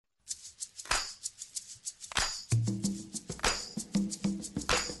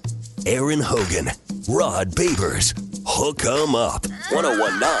Aaron Hogan, Rod Babers. Hook 'em up.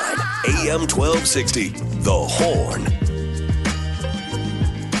 1019 AM 1260. The Horn.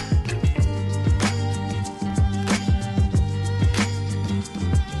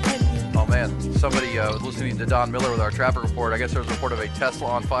 Oh, man. Somebody was listening to Don Miller with our traffic report. I guess there was a report of a Tesla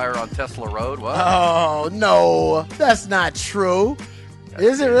on fire on Tesla Road. What? Oh, no. That's not true.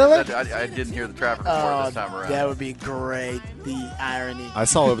 Is it really? I didn't hear the traffic report this time around. That would be great. The irony. I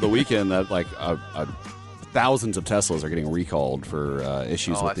saw over the weekend that thousands of Teslas are getting recalled for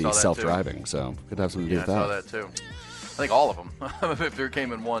issues with the self-driving. So could have something to do with that. I saw that too. I think all of them. If there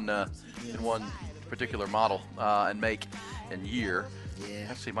came in one particular model and make and year. Yeah.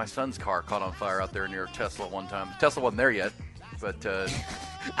 Actually, my son's car caught on fire out there near Tesla one time. Tesla wasn't there yet, but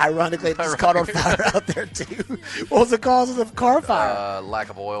ironically, it just caught on fire out there too. What was the cause of the car fire? Lack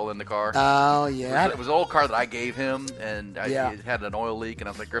of oil in the car. Oh yeah, it was an old car that I gave him, and it had an oil leak. And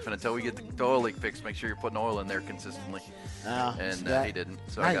I was like, Griffin, until we get the oil leak fixed, make sure you're putting oil in there consistently. Oh, and he didn't.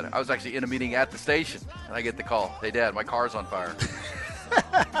 So I was actually in a meeting at the station, and I get the call. Hey, Dad, my car's on fire.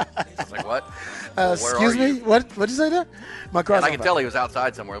 I was like, what? Excuse me? What did you say there? My car's on fire. I could tell he was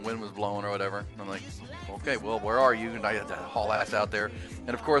outside somewhere. The wind was blowing or whatever. I'm like, okay, well, where are you? And I had to haul ass out there.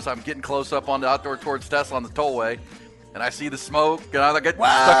 And, of course, I'm getting close up on the outdoor towards Tesla on the tollway. And I see the smoke, and I get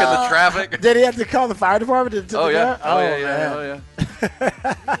stuck in the traffic. Did he have to call the fire department? Oh, yeah.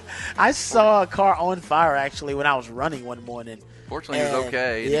 I saw a car on fire, actually, when I was running one morning. Fortunately, he was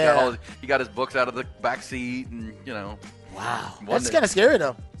okay. He got his books out of the back seat, and, Wow. That's kind of scary,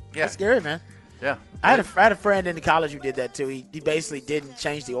 though. Yeah. That's scary, man. Yeah. I had a friend in college who did that, too. He basically didn't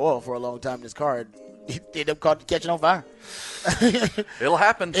change the oil for a long time in his car. He ended up catching on fire. It'll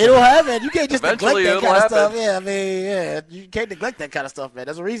happen. It'll happen. You can't just neglect Eventually, that kind of happen. stuff. Yeah, I mean, you can't neglect that kind of stuff, man.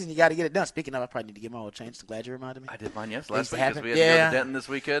 There's a reason you got to get it done. Speaking of, I probably need to get my oil changed. Glad you reminded me. I did mine last week because we had to go to Denton this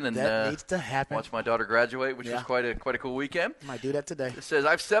weekend and that needs to happen. Watch my daughter graduate, which was quite a cool weekend. Might do that today. It says,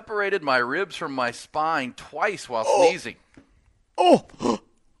 I've separated my ribs from my spine twice while sneezing. Oh,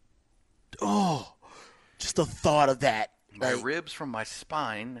 just the thought of that. My ribs from my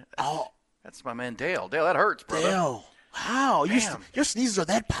spine. Oh. That's my man Dale. Dale, that hurts, brother. Dale, how? Your sneezes are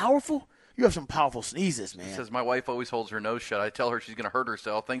that powerful? You have some powerful sneezes, man. It says, my wife always holds her nose shut. I tell her she's going to hurt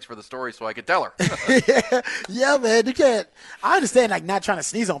herself. Thanks for the story so I could tell her. Yeah, man. You can't. I understand, not trying to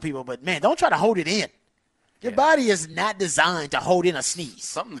sneeze on people, but, man, don't try to hold it in. Your body is not designed to hold in a sneeze.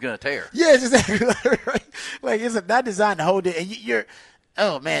 Something's going to tear. Yeah, it's exactly right. Like, it's not designed to hold it. And you're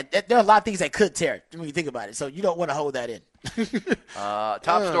oh, man, there are a lot of things that could tear when you think about it. So you don't want to hold that in.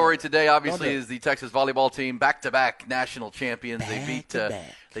 Top story today, obviously, is the Texas volleyball team, back-to-back national champions.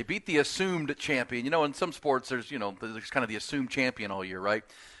 They beat the assumed champion. In some sports, there's kind of the assumed champion all year, right?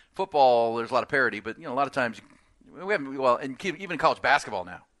 Football, there's a lot of parity, but a lot of times and even in college basketball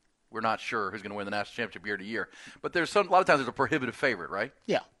now, we're not sure who's going to win the national championship year to year. But a lot of times there's a prohibitive favorite, right?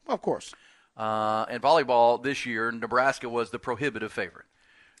 Yeah, of course. And volleyball this year, Nebraska was the prohibitive favorite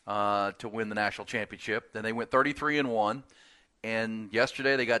to win the national championship. Then they went 33-1, and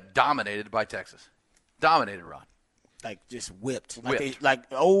yesterday they got dominated by Texas. Dominated, Ron. Like just whipped. Like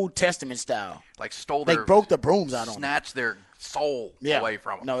Old Testament style. Like They broke the brooms out on them. Snatched their soul away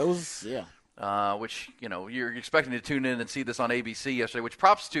from them. No, it was, which, you're expecting to tune in and see this on ABC yesterday, which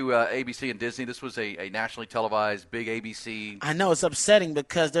props to ABC and Disney. This was a nationally televised, big ABC. I know, it's upsetting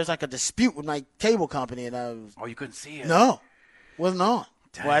because there's like a dispute with my cable company. And you couldn't see it? No, wasn't on.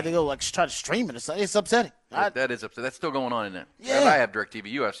 Dang. Well, I had to go try to stream it. It's upsetting. That is upsetting. That's still going on, isn't it? Yeah. I have DirecTV.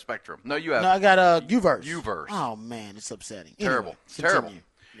 You have Spectrum. No, you have. No, I got UVerse. UVerse. Oh man, it's upsetting. Terrible. Anyway, terrible.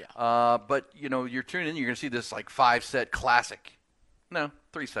 Yeah. But you're tuning in. You're going to see this 5-set classic. No,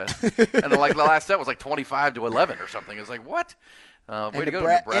 3 sets. And the last set was 25-11 or something. It's like, what? Way to go,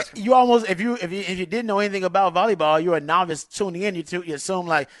 Nebraska. You almost, if you didn't know anything about volleyball, you're a novice tuning in. You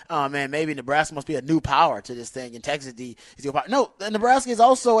assume oh man, maybe Nebraska must be a new power to this thing, and Texas is the power. No, Nebraska is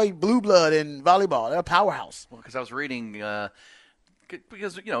also a blue blood in volleyball. They're a powerhouse. Well, because I was reading.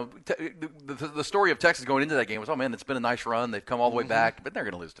 Because, the story of Texas going into that game was, oh, man, it's been a nice run. They've come all the way back, but they're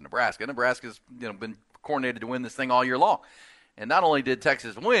going to lose to Nebraska. Nebraska's been coordinated to win this thing all year long. And not only did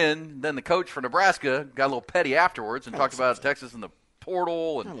Texas win, then the coach for Nebraska got a little petty afterwards and talked about Texas and the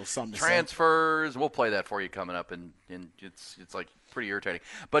portal and transfers. We'll play that for you coming up, and it's pretty irritating.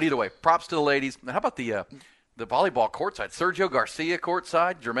 But either way, props to the ladies. How about the volleyball courtside? Sergio Garcia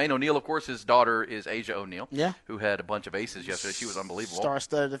courtside. Jermaine O'Neal, of course, his daughter is Asia O'Neal, who had a bunch of aces yesterday. She was unbelievable.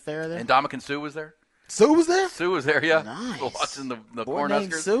 Star-studded affair there. And Dominican Sue was there. Sue was there? Sue was there, yeah. Nice. Watching the Boy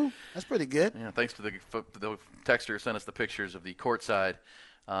named Cornhuskers. Sue? That's pretty good. Yeah, thanks to the texter who sent us the pictures of the courtside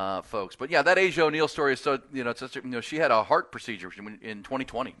folks. But yeah, that Asia O'Neal story is so she had a heart procedure in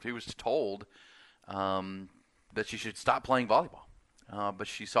 2020. She was told that she should stop playing volleyball. But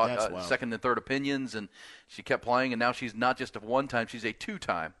she sought second and third opinions, and she kept playing, and now she's not just a one-time, she's a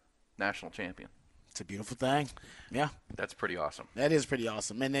two-time national champion. It's a beautiful thing. Yeah. That's pretty awesome. That is pretty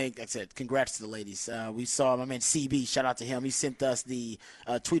awesome. And like I said, congrats to the ladies. We saw my man CB, shout out to him. He sent us the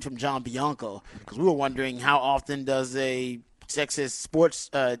tweet from John Bianco because we were wondering how often does a Texas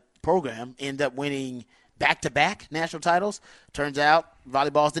sports program end up winning back-to-back national titles. Turns out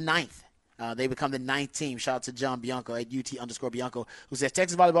volleyball's the 9th. They become the 9th team. Shout out to John Bianco at UT_Bianco, who says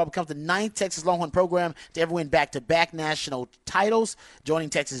Texas volleyball becomes the 9th Texas Longhorn program to ever win back-to-back national titles, joining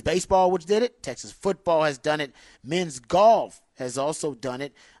Texas baseball, which did it. Texas football has done it. Men's golf has also done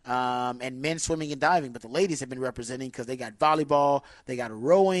it, and men's swimming and diving. But the ladies have been representing because they got volleyball, they got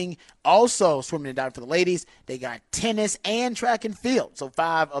rowing, also swimming and diving for the ladies. They got tennis and track and field. So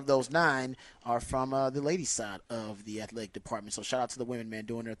 5 of those 9 are from the ladies' side of the athletic department. So shout out to the women, man,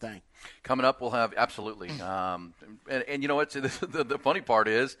 doing their thing. Coming up, we'll have absolutely. And you know what? The funny part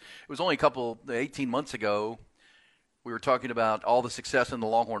is, it was only 18 months ago. We were talking about all the success in the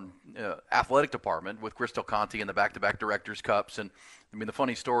Longhorn athletic department with Chris Del Conte and the back-to-back Directors' Cups. And, I mean, the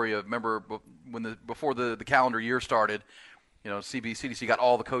funny story of, remember, before the calendar year started, CDC got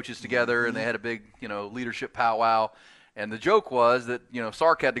all the coaches together, and they had a big, leadership powwow. And the joke was that,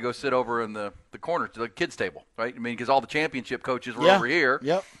 Sark had to go sit over in the corner to the kids' table, right? I mean, because all the championship coaches were over here.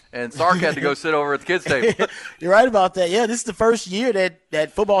 Yep. And Sark had to go sit over at the kids' table. You're right about that. Yeah, this is the first year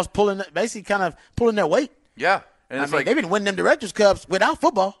that football's basically kind of pulling their weight. Yeah. And it's they've been winning them Directors' Cups without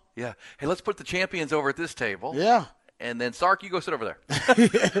football. Yeah. Hey, let's put the champions over at this table. Yeah. And then, Sark, you go sit over there.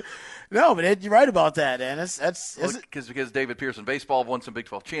 No, but you're right about that, and because David Pearson baseball won some Big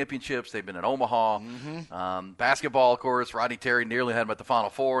 12 championships. They've been in Omaha. Mm-hmm. Basketball, of course, Rodney Terry nearly had them at the Final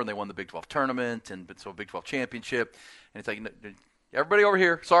Four, and they won the Big 12 tournament, and so Big 12 championship. And it's like, everybody over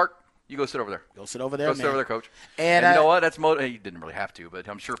here, Sark, you go sit over there. Go sit over there, Go sit over there, Coach. And you know what? That's he didn't really have to, but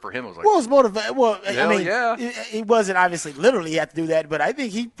I'm sure for him it was like. Well, it was motivated. Well, I mean, it wasn't obviously literally he had to do that, but I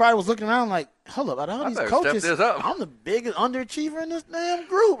think he probably was looking around like, hold up, out of all these coaches, I'm the biggest underachiever in this damn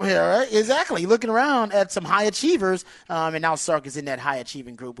group here, right? Exactly. Looking around at some high achievers, and now Sark is in that high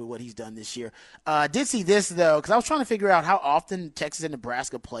achieving group with what he's done this year. Did see this, though, because I was trying to figure out how often Texas and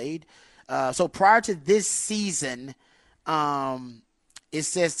Nebraska played. So prior to this season, it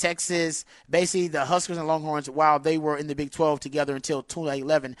says Texas, basically the Huskers and Longhorns, while they were in the Big 12 together until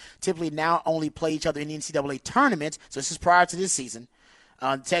 2011, typically now only play each other in the NCAA tournament. So this is prior to this season.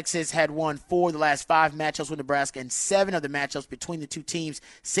 Texas had won 4 of the last 5 matchups with Nebraska, and 7 of the matchups between the two teams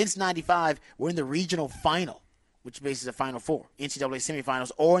since '95 were in the regional final, which basically is the Final Four, NCAA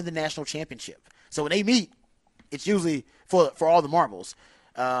semifinals, or in the national championship. So when they meet, it's usually for all the marbles.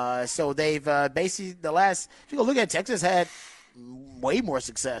 So they've basically if you go look at it, Texas had way more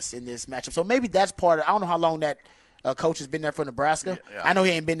success in this matchup. So maybe that's part of – I don't know how long that coach has been there for Nebraska. Yeah. I know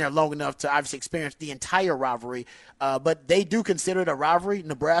he ain't been there long enough to obviously experience the entire rivalry, but they do consider it a rivalry.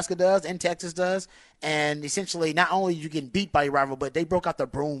 Nebraska does and Texas does. And essentially, not only you getting beat by your rival, but they broke out the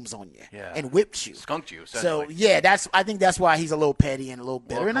brooms on you and whipped you. Skunked you, essentially. So, yeah, I think that's why he's a little petty and a little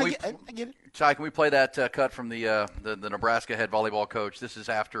bitter. And I get it. Chai, can we play that cut from the Nebraska head volleyball coach? This is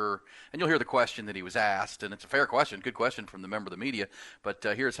after, and you'll hear the question that he was asked, and it's a fair question, good question from the member of the media. But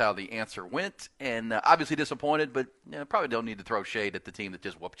here's how the answer went, and obviously disappointed, but probably don't need to throw shade at the team that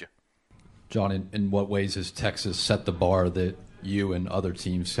just whooped you. John, in what ways has Texas set the bar that you and other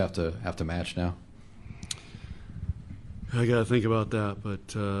teams have to match now? I got to think about that,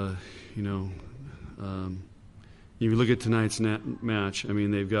 but you look at tonight's match. I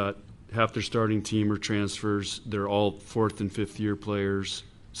mean, they've got half their starting team are transfers. They're all 4th and 5th year players,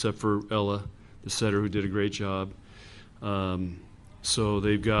 except for Ella, the setter, who did a great job. So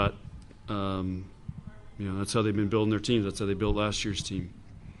they've got, that's how they've been building their teams. That's how they built last year's team.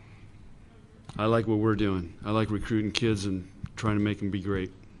 I like what we're doing. I like recruiting kids and trying to make them be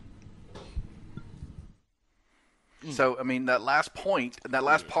great. So, I mean, that last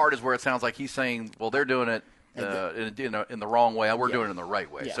part is where it sounds like he's saying, well, they're doing it in the wrong way. We're doing it in the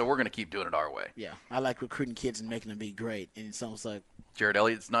right way. So we're going to keep doing it our way. Yeah, I like recruiting kids and making them be great. And it's almost like Jared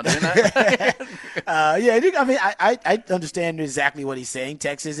Elliott's not doing that. I mean, I understand exactly what he's saying.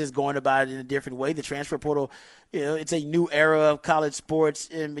 Texas is going about it in a different way. The transfer portal, it's a new era of college sports,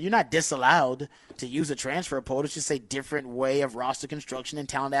 and you're not disallowed to use a transfer portal. It's just a different way of roster construction and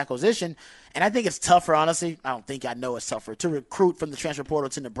talent acquisition. And I think it's tougher, honestly. I know it's tougher to recruit from the transfer portal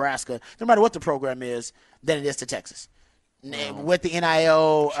to Nebraska, no matter what the program is, than it is to Texas. With the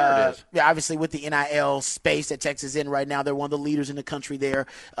NIL, Sure it is. obviously with the NIL space that Texas is in right now, they're one of the leaders in the country there.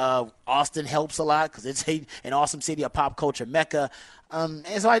 Austin helps a lot because it's an awesome city, a pop culture mecca. And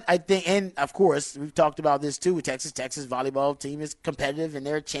so I think, and of course, we've talked about this too with Texas. Texas volleyball team is competitive and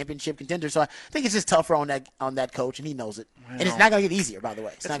they're a championship contender. So I think it's just tougher on that coach, and he knows it. And it's not going to get easier, by the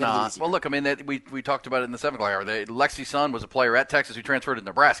way. It's not going to get easier. Well, look, I mean, we talked about it in the 7 o'clock hour. Lexi's son was a player at Texas who transferred to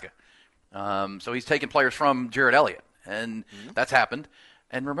Nebraska. So he's taken players from Jared Elliott. And that's happened.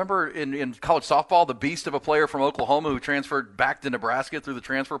 And remember in college softball, the beast of a player from Oklahoma who transferred back to Nebraska through the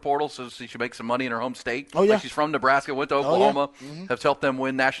transfer portal so she should make some money in her home state? Oh, yeah. Like she's from Nebraska, went to Oklahoma, has helped them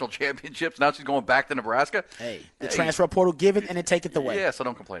win national championships. Now she's going back to Nebraska. Hey, the transfer portal, give it and it take it away. Yeah, so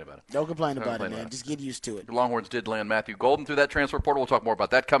don't complain about it. Don't complain about it, man. Just get used to it. The Longhorns did land Matthew Golden through that transfer portal. We'll talk more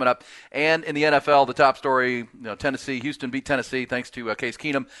about that coming up. And in the NFL, the top story, Tennessee, Houston beat Tennessee thanks to Case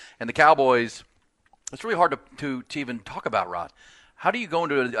Keenum. And the Cowboys, it's really hard to even talk about, Rod. How do you go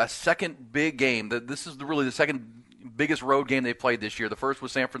into a second big game? This is really the second biggest road game they've played this year. The first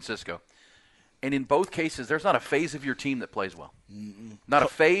was San Francisco. And in both cases, there's not a phase of your team that plays well. Not a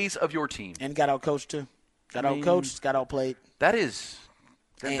phase of your team. And got out-coached, too. Got out-coached, got out-played. That is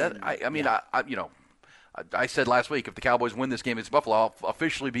 – I said last week, if the Cowboys win this game against Buffalo, I'll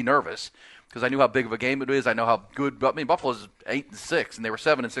officially be nervous because I knew how big of a game it is. I know how good – I mean, Buffalo's 8-6, and they were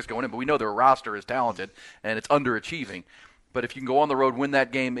 7-6 going in, but we know their roster is talented, and it's underachieving. But if you can go on the road, win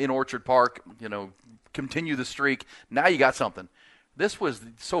that game in Orchard Park, continue the streak, now you got something. This was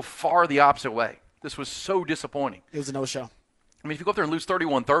so far the opposite way. This was so disappointing. It was a no-show. I mean, if you go up there and lose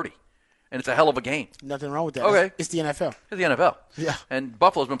 31-30, and it's a hell of a game. Nothing wrong with that. Okay. It's the NFL. It's the NFL. Yeah. And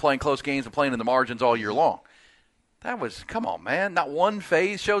Buffalo's been playing close games and playing in the margins all year long. Come on, man. Not one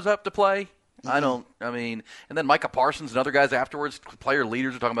phase shows up to play. And then Micah Parsons and other guys afterwards, player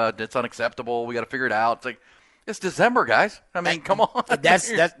leaders are talking about it's unacceptable. We got to figure it out. It's like, it's December, guys. I mean, come on.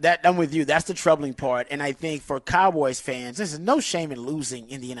 I'm with you. That's the troubling part. And I think for Cowboys fans, there's no shame in losing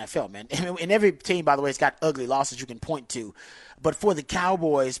in the NFL, man. And every team, by the way, has got ugly losses you can point to. But for the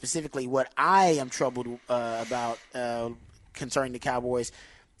Cowboys specifically, what I am troubled about concerning the Cowboys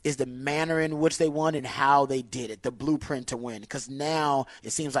is the manner in which they won and how they did it, the blueprint to win. Because now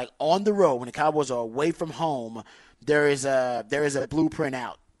it seems like on the road, when the Cowboys are away from home, there is a blueprint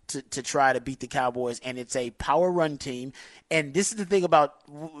out to try to beat the Cowboys, and it's a power run team. And this is the thing about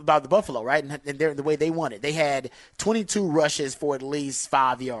the Buffalo, right? And the way they won it. They had 22 rushes for at least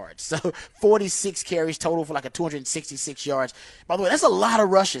 5 yards. So 46 carries total for like a 266 yards. By the way, that's a lot of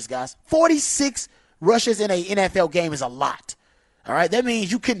rushes, guys. 46 rushes in an NFL game is a lot. All right? That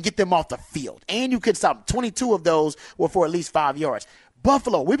means you couldn't get them off the field. And you could stop. 22 of those were for at least 5 yards.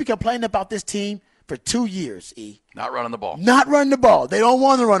 Buffalo, we've been complaining about this team for 2 years, E. Not running the ball. Not running the ball. They don't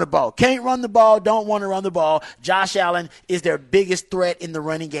want to run the ball. Can't run the ball. Don't want to run the ball. Josh Allen is their biggest threat in the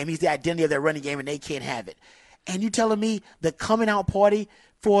running game. He's the identity of their running game, and they can't have it. And you telling me the coming out party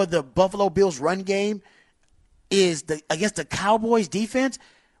for the Buffalo Bills run game is against the Cowboys defense?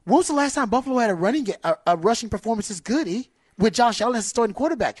 When was the last time Buffalo had a rushing performance as good, E? With Josh Allen as a starting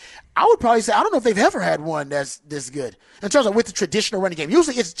quarterback? I would probably say I don't know if they've ever had one that's this good in terms of with the traditional running game.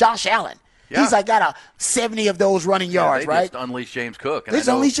 Usually it's Josh Allen. Yeah. He's got 70 of those running yards, they right? Just unleashed James Cook. They just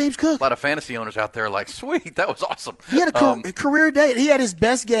unleashed James Cook. A lot of fantasy owners out there are like, sweet, that was awesome. He had a career day. He had his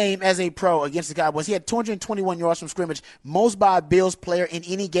best game as a pro against the Cowboys. He had 221 yards from scrimmage, most by a Bills player in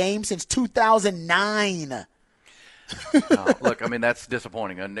any game since 2009. Look, I mean, that's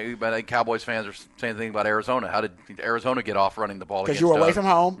disappointing. And Cowboys fans are saying the thing about Arizona. How did Arizona get off running the ball against Because you were away from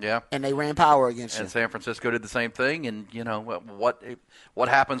home, yeah, and they ran power against you. And San Francisco did the same thing. And, what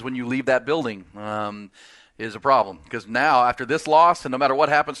happens when you leave that building is a problem. Because now, after this loss, and no matter what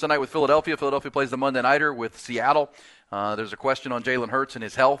happens tonight with Philadelphia plays the Monday Nighter with Seattle. There's a question on Jalen Hurts and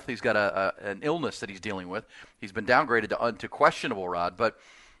his health. He's got an illness that he's dealing with. He's been downgraded to questionable, Rod. But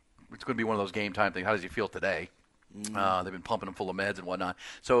it's going to be one of those game time things. How does he feel today? They've been pumping him full of meds and whatnot.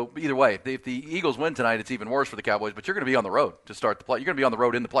 So either way, if the Eagles win tonight, it's even worse for the Cowboys. But you're going to be on the road to start the play. You're going to be on the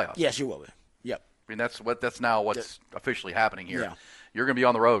road in the playoffs. Yes, you will be. Yep. I mean, that's now what's officially happening here. Yeah. You're going to be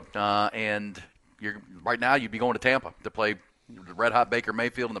on the road, and right now you'd be going to Tampa to play the red hot Baker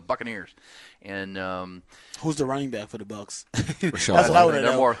Mayfield and the Buccaneers. And who's the running back for the Bucs? Rashad That's what I want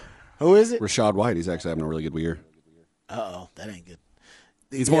to White. know. Who is it? Rashad White. He's actually having a really good year. That ain't good.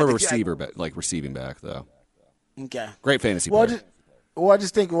 He's more of a receiver, receiving back though. Okay. Great fantasy player. Well, I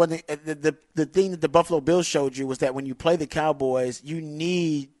just think when the thing that the Buffalo Bills showed you was that when you play the Cowboys, you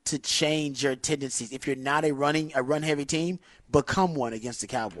need to change your tendencies. If you're not a run-heavy team, become one against the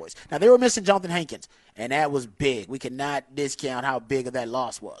Cowboys. Now, they were missing Jonathan Hankins, and that was big. We cannot discount how big of that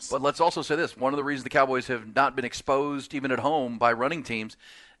loss was. But let's also say this. One of the reasons the Cowboys have not been exposed, even at home, by running teams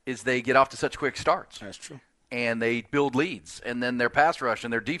is they get off to such quick starts. That's true. And they build leads, and then their pass rush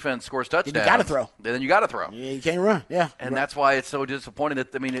and their defense scores touchdowns. And you got to throw. And then you got to throw. Yeah, you can't run. Yeah. And that's why it's so disappointing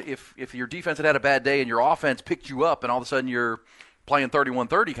that, I mean, if your defense had a bad day and your offense picked you up and all of a sudden you're playing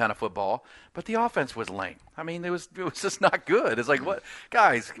 31-30 kind of football, but the offense was lame. I mean, it was just not good. It's like, what,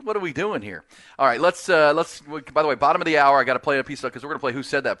 guys, what are we doing here? All right, let's by the way, bottom of the hour, I got to play a piece of, because we're going to play Who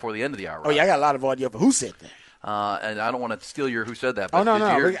Said That before the end of the hour. Right? Oh, yeah, I got a lot of audio for Who Said That. And I don't want to steal your Who Said That. But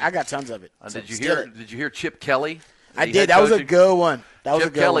I got tons of it. Did you hear Chip Kelly? I did. That was a good one.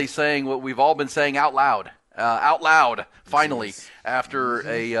 Chip Kelly saying what we've all been saying out loud, finally, after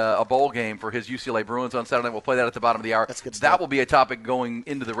a bowl game for his UCLA Bruins on Saturday. We'll play that at the bottom of the hour. That's good stuff. That will be a topic going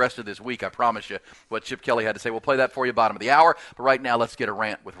into the rest of this week, I promise you, what Chip Kelly had to say. We'll play that for you bottom of the hour. But right now, let's get a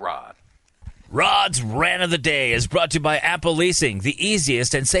rant with Rod. Rod's Rant of the Day is brought to you by Apple Leasing, the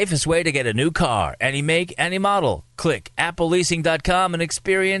easiest and safest way to get a new car. Any make, any model. Click appleleasing.com and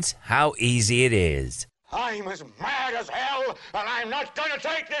experience how easy it is. I'm as mad as hell, and I'm not going to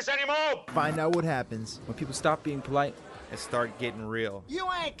take this anymore! Find out what happens when people stop being polite and start getting real. You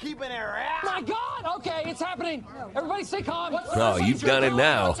ain't keeping it real! My God! Okay, it's happening! Everybody stay calm! Oh, you've got it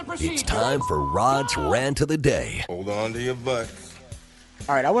now. It's time for Rod's Rant of the Day. Hold on to your butts.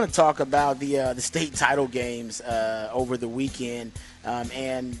 All right, I want to talk about the state title games over the weekend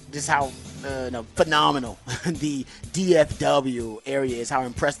and just how phenomenal the DFW area is, how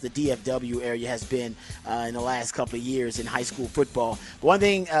impressed the DFW area has been in the last couple of years in high school football. But one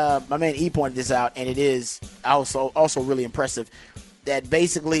thing, my man E pointed this out, and it is also really impressive, that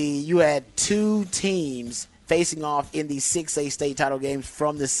basically you had two teams facing off in the 6A state title games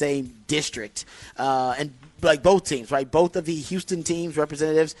from the same district. And like both teams, right? Both of the Houston teams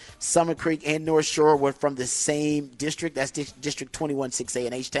representatives, Summit Creek and North Shore, were from the same district. That's District 21 6A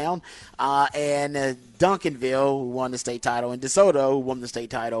in H-Town. And Duncanville, who won the state title, and DeSoto, who won the state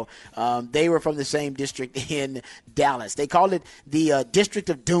title, they were from the same district in Dallas. They called it the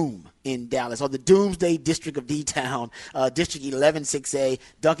District of Doom in Dallas, or the Doomsday District of D-Town. District 11 6A,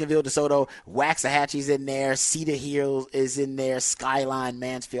 Duncanville, DeSoto, Waxahachie's in there, Cedar Hills is in there, Skyline,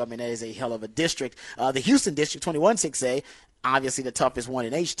 Mansfield. I mean, that is a hell of a district. The Houston District 21 6A, obviously the toughest one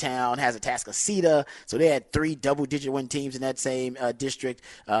in H-Town, has Atascocita. So they had 3 double-digit win teams in that same district.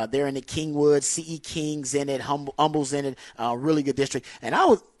 They're in the Kingwood, CE Kings in it, Humbol's in it. Really good district. And I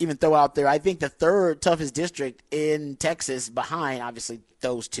would even throw out there, I think the third toughest district in Texas, behind obviously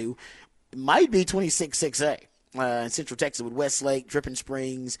those two, might be 26 6A. In Central Texas with Westlake, Dripping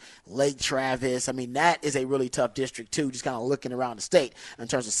Springs, Lake Travis. I mean, that is a really tough district, too, just kind of looking around the state in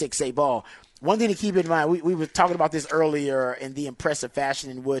terms of 6A ball. One thing to keep in mind, we were talking about this earlier in the impressive fashion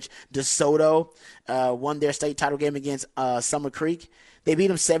in which DeSoto won their state title game against Summer Creek. They beat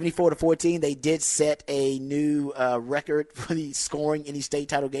them 74-14. They did set a new record for the scoring in these state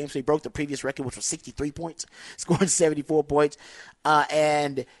title games. So they broke the previous record, which was 63 points, scoring 74 points.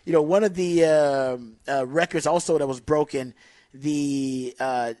 And, one of the records also that was broken, basically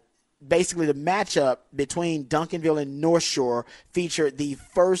the matchup between Duncanville and North Shore featured the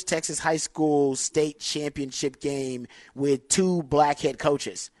first Texas high school state championship game with 2 black head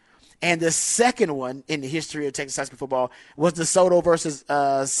coaches. And the second one in the history of Texas high school football was DeSoto versus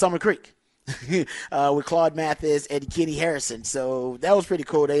Summer Creek with Claude Mathis and Kenny Harrison. So that was pretty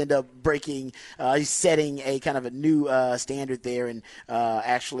cool. They ended up setting a kind of a new standard there and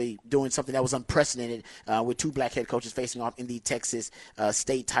actually doing something that was unprecedented with 2 black head coaches facing off in the Texas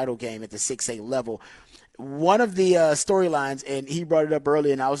state title game at the 6A level. One of the storylines, and he brought it up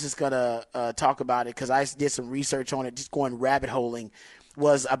earlier, and I was just going to talk about it because I did some research on it, just going rabbit holing,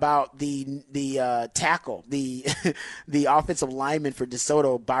 was about the tackle, the offensive lineman for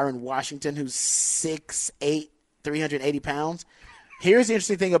DeSoto, Byron Washington, who's 6'8", 380 pounds. Here's the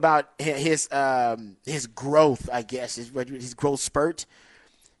interesting thing about his growth, I guess, his growth spurt.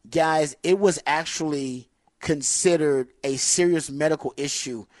 Guys, it was actually considered a serious medical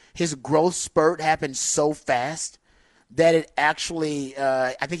issue. His growth spurt happened so fast that it actually,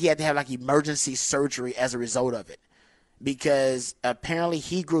 I think he had to have like emergency surgery as a result of it. Because apparently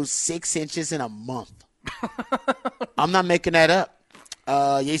he grew 6 inches in a month. I'm not making that up.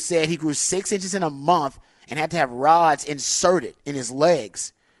 They said he grew 6 inches in a month and had to have rods inserted in his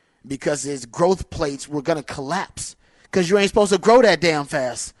legs because his growth plates were going to collapse because you ain't supposed to grow that damn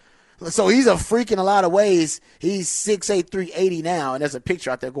fast. So he's a freak in a lot of ways. He's 6'8", 380 now, and there's a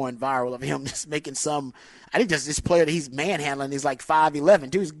picture out there going viral of him just making some. I think just this player that he's manhandling is like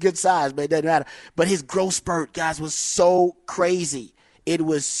 5'11", too. He's good size, but it doesn't matter. But his growth spurt, guys, was so crazy. It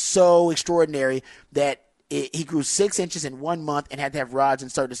was so extraordinary that he grew 6 inches in 1 month and had to have rods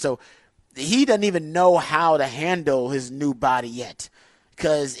inserted. So he doesn't even know how to handle his new body yet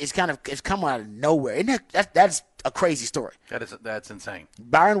because it's come out of nowhere. And that's a crazy story. That's insane.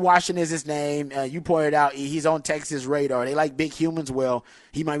 Byron Washington is his name. You pointed out he's on Texas' radar. They like big humans. Well,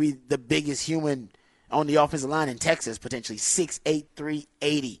 he might be the biggest human on the offensive line in Texas, potentially 6'8",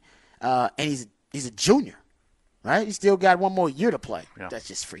 380. And he's a junior. Right? He still got 1 more year to play. Yeah. That's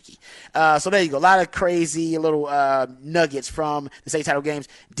just freaky. So there you go. A lot of crazy little nuggets from the state title games.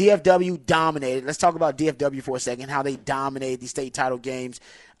 DFW dominated. Let's talk about DFW for a second, how they dominated the state title games.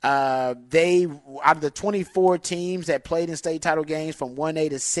 They, out of the 24 teams that played in state title games from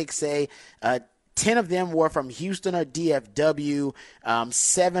 1A to 6A, 10 of them were from Houston or DFW.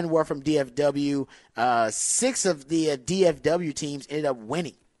 7 were from DFW. 6 of the DFW teams ended up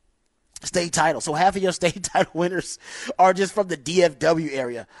winning state title. So half of your state title winners are just from the DFW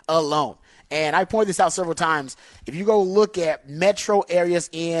area alone. And I pointed this out several times. If you go look at metro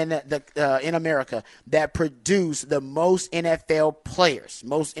areas in America that produce the most NFL players,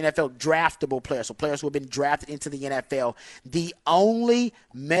 most NFL draftable players, so players who have been drafted into the NFL, the only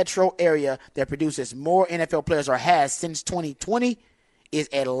metro area that produces more NFL players or has since 2020 is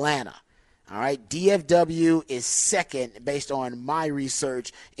Atlanta. All right, DFW is second based on my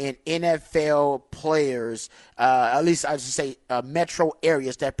research in NFL players, at least I should say metro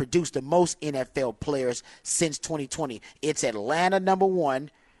areas that produce the most NFL players since 2020. It's Atlanta number 1,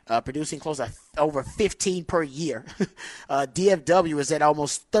 producing close to over 15 per year. DFW is at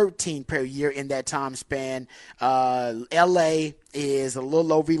almost 13 per year in that time span. LA is a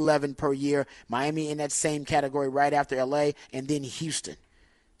little over 11 per year. Miami in that same category right after LA, and then Houston.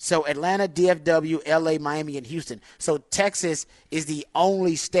 So Atlanta, DFW, LA, Miami, and Houston. So Texas is the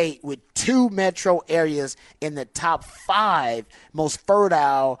only state with 2 metro areas in the top 5 most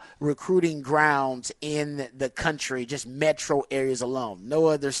fertile recruiting grounds in the country, just metro areas alone. No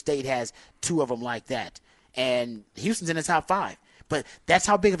other state has 2 of them like that. And Houston's in the top 5. But that's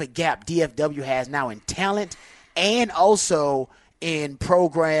how big of a gap DFW has now in talent and also in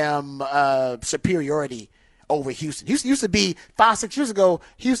program superiority over Houston. Houston used to be 5-6 years ago.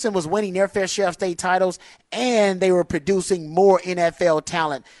 Houston was winning their fair share of state titles, and they were producing more NFL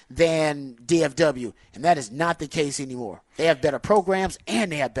talent than DFW, and that is not the case anymore. They have better programs,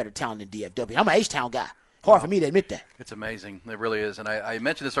 and they have better talent than DFW. I'm an H-Town guy. Hard for me to admit that. It's amazing. It really is. And I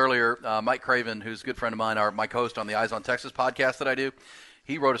mentioned this earlier. Mike Craven, who's a good friend of mine, my co-host on the Eyes on Texas podcast that I do,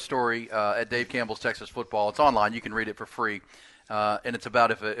 he wrote a story at Dave Campbell's Texas Football. It's online. You can read it for free. And it's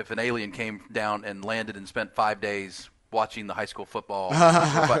about if an alien came down and landed and spent 5 days watching the high school football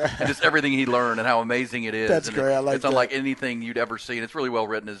and just everything he learned and how amazing it is. That's and great. I like it's unlike anything you'd ever see. And it's really well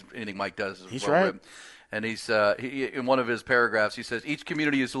written, as anything Mike does. He's well right. Written. And he's in one of his paragraphs, he says, each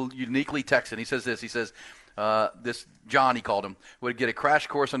community is uniquely Texan. He says this. He says, this John, he called him, would get a crash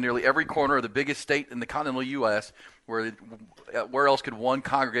course on nearly every corner of the biggest state in the continental U.S., where else could one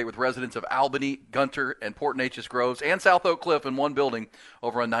congregate with residents of Albany, Gunter, and Port Neches Groves and South Oak Cliff in one building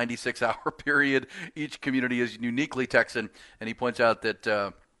over a 96-hour period? Each community is uniquely Texan, and he points out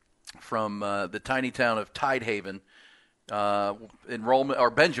that from the tiny town of Tidehaven, enrollment or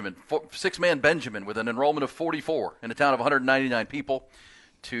Benjamin, 6-man Benjamin with an enrollment of 44 in a town of 199 people,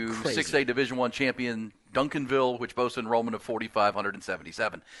 to 6A Division I champion Duncanville, which boasts an enrollment of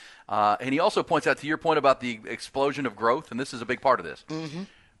 4,577. And he also points out, to your point about the explosion of growth, and this is a big part of this. Mm-hmm.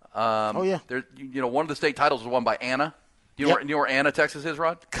 One of the state titles was won by Anna. You know where Anna, Texas is,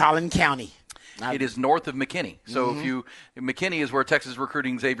 Rod? Collin County. It is north of McKinney. So McKinney is where Texas is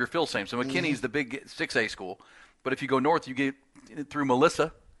recruiting Xavier Filsaime. So McKinney is the big 6A school. But if you go north, you get through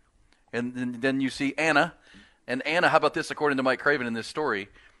Melissa, and then you see Anna. And Anna, how about this, according to Mike Craven in this story?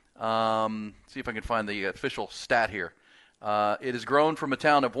 See if I can find the official stat here. It has grown from a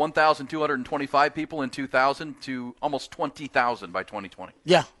town of 1,225 people in 2000 to almost 20,000 by 2020.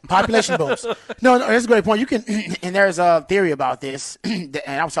 Yeah, population booms. No, that's a great point. You can, and there's a theory about this, and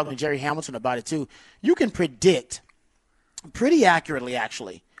I was talking to Jerry Hamilton about it too. You can predict pretty accurately,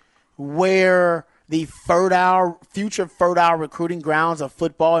 actually, where the future fertile recruiting grounds of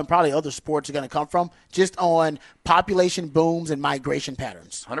football and probably other sports are going to come from, just on population booms and migration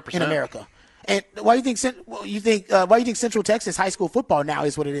patterns 100%. in America. And why do you think Central Texas high school football now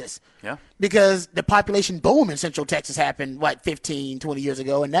is what it is? Yeah. Because the population boom in Central Texas happened 15, 20 years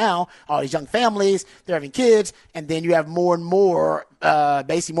ago, and now all these young families, they're having kids, and then you have more and more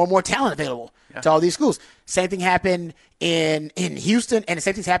basically more and more talent available to all these schools. Same thing happened in Houston, and the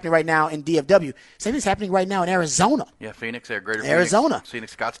same thing's happening right now in DFW. Same thing's happening right now in Arizona. Yeah, Phoenix, greater Arizona.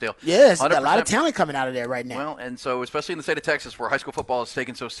 Phoenix, Scottsdale. Yes, a lot of talent coming out of there right now. Well, and so especially in the state of Texas where high school football is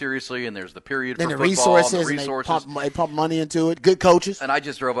taken so seriously and there's the period and for the football resources, and the resources. And they pump money into it. Good coaches. And I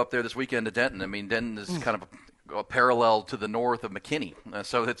just drove up there this weekend to Denton. I mean, Denton is kind of a parallel to the north of McKinney.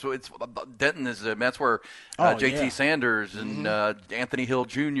 So it's Denton is that's where JT Sanders and Anthony Hill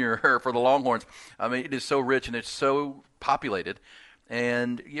Jr. for the Longhorns. I mean, it is so rich and it's so populated.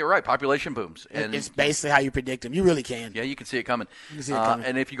 And you're right, population booms. And it's basically how you predict them. You really can. Yeah, you can see it coming. You can see it coming.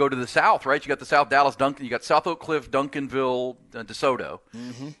 And if you go to the south, right, you got the South Dallas, Duncan, you got South Oak Cliff, Duncanville, DeSoto.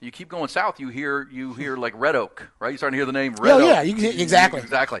 Mm-hmm. You keep going south, you hear like Red Oak, right? You're starting to hear the name Red Oak. Yeah, exactly.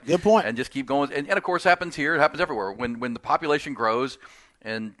 Exactly. Good point. And just keep going. And of course, happens here. It happens everywhere. When the population grows,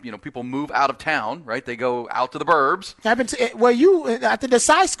 and people move out of town, right? They go out to the burbs. Happened to where you at the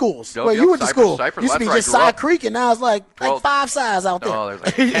Cy schools where you went to school. Cypress, used to be just Cy Creek, and now it's like 5 Cy's out there. Oh, there's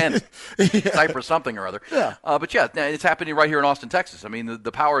like 10 Cypress something or other. Yeah. But it's happening right here in Austin, Texas. I mean,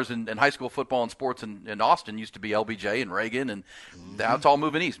 the powers in high school football and sports in Austin used to be LBJ and Reagan, and now it's all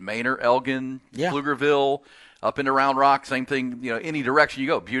moving east. Manor, Elgin, Pflugerville. Up into Round Rock, same thing, any direction you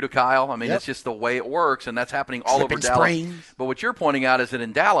go. Butte-Kyle, I mean, it's just the way it works, and that's happening all over Dallas. Springs. But what you're pointing out is that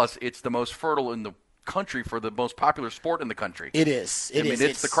in Dallas, it's the most fertile in the country for the most popular sport in the country. It is.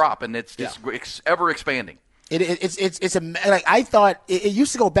 It's the crop, and it's just ever expanding. I thought it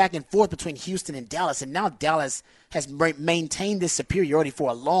used to go back and forth between Houston and Dallas, and now Dallas has maintained this superiority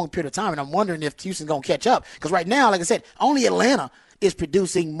for a long period of time, and I'm wondering if Houston's going to catch up. Because right now, like I said, only Atlanta is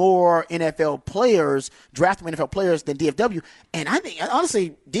producing more NFL players, drafting NFL players than DFW. And I think,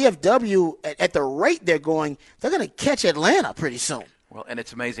 honestly, DFW, at the rate they're going, they're going to catch Atlanta pretty soon. Well, and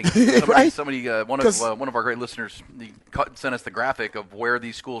it's amazing. Right? One of our great listeners sent us the graphic of where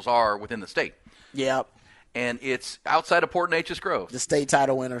these schools are within the state. Yep. And it's outside of Port Neches Grove. The state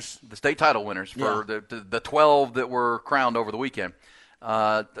title winners. The state title winners for the 12 that were crowned over the weekend.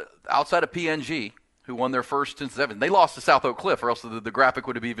 Outside of PNG, who won their first since 7. They lost to South Oak Cliff, or else the graphic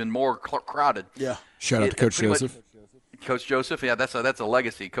would have been even more crowded. Yeah. Shout out to Coach Joseph. Coach Joseph, yeah, that's a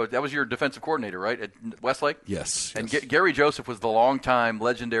legacy. Coach, that was your defensive coordinator, right, at Westlake? Yes. And Gary Joseph was the longtime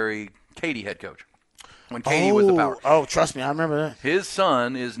legendary Katy head coach when Katy was the power. Oh, trust me, I remember that. His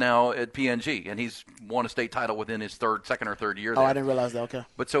son is now at PNG, and he's won a state title within his second or third year. Oh, I didn't realize that. Okay.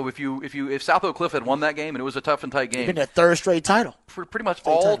 But so if South Oak Cliff had won that game, and it was a tough and tight game, been their third straight title. Pretty much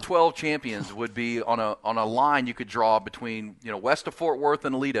all 12 champions would be on a line you could draw between west of Fort Worth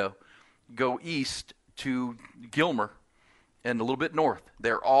and Aledo, go east to Gilmer, and a little bit north.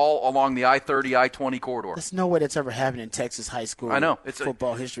 They're all along the I-30, I-20 corridor. There's no way that's ever happened in Texas high school. I know. It's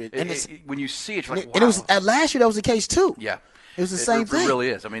football history. When you see it, you're like, wow. And it was last year that was the case too. Yeah. It was the same thing. It really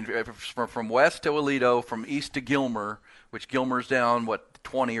is. I mean, from west to Aledo, from east to Gilmer, which Gilmer's down,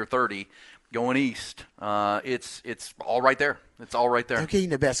 20 or 30, going east, it's all right there. It's all right there. They're getting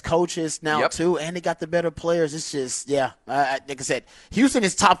the best coaches now, too, and they got the better players. It's just, like I said, Houston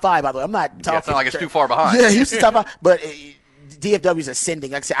is top 5, by the way. I'm not talking. It's not like it's too far behind. Yeah, Houston's top 5. But DFW is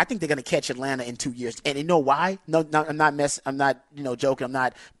ascending. Like I said, I think they're going to catch Atlanta in 2 years. And you know why? No, I'm not joking. I'm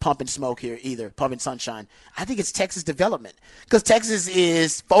not pumping smoke here either, pumping sunshine. I think it's Texas development. Because Texas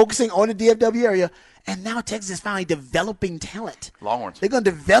is focusing on the DFW area, and now Texas is finally developing talent. Longhorns. They're going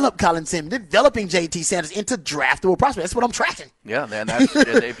to develop Colin Simmons, developing JT Sanders into draftable prospects. That's what I'm tracking. Yeah, and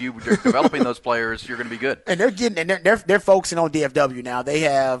if you're developing those players, you're going to be good. And they're focusing on DFW now.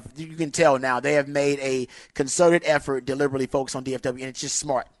 You can tell now they have made a concerted effort, deliberately focus on DFW, and it's just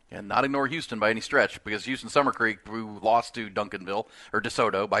smart. And not ignore Houston by any stretch, because Houston Summer Creek, who lost to Duncanville or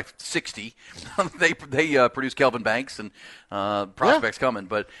DeSoto by 60, they produced Kelvin Banks and prospects coming.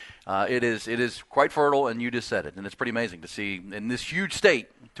 But it is quite fertile, and you just said it, and it's pretty amazing to see in this huge state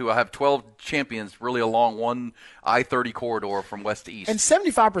to have 12 champions really along one I-30 corridor from west to east. And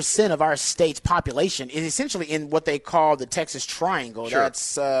 75% of our state's population is essentially in what they call the Texas Triangle. Sure.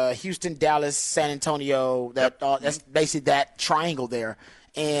 That's Houston, Dallas, San Antonio. That's basically that triangle there.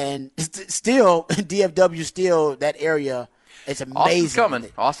 And still, DFW, still that area, it's amazing.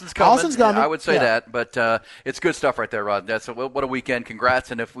 Austin's coming. coming. I would say that, but it's good stuff right there, Rod. What a weekend!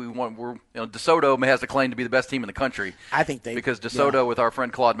 Congrats! And if we want, DeSoto has the claim to be the best team in the country. I think because DeSoto with our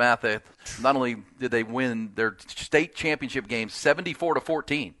friend Claude Matheth, not only did they win their state championship game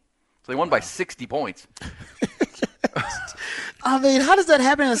 74-14, so they won by 60 points. I mean, how does that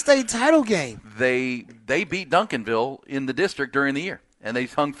happen in a state title game? They beat Duncanville in the district during the year, and they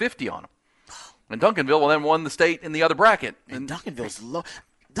hung 50 on them. And Duncanville then won the state in the other bracket. And Duncanville's low.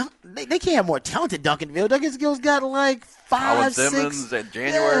 They can't have more talented Duncanville. Duncanville's got like 5, Colin 6. Simmons in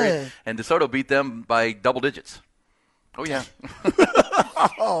January, and DeSoto beat them by double digits. Oh yeah.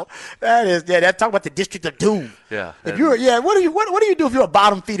 Oh, that talk about the District of Doom. Yeah. If you're what do you do if you're a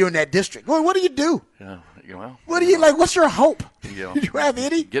bottom feeder in that district? What do you do? Yeah. What do you like? What's your hope? Do you have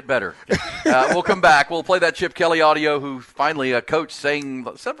any? Get better. We'll come back. We'll play that Chip Kelly audio, who finally a coach saying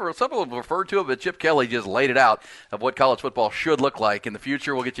several have referred to it, but Chip Kelly just laid it out of what college football should look like in the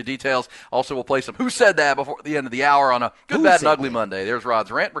future. We'll get you details. Also, we'll play some Who Said That before the end of the hour on a Good, Bad, and Ugly Monday. There's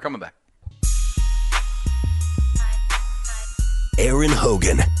Rod's rant. We're coming back. Aaron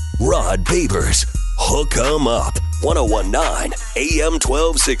Hogan, Rod Babers, Hook 'em Up, 1019 AM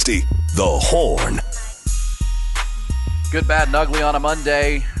 1260, The Horn. Good, Bad, and Ugly on a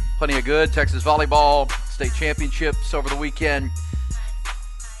Monday. Plenty of good. Texas volleyball state championships over the weekend.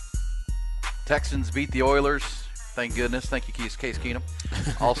 Texans beat the Oilers. Thank goodness. Thank you, Case Keenum.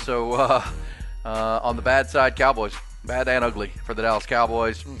 Also, on the bad side, Cowboys. Bad and ugly for the Dallas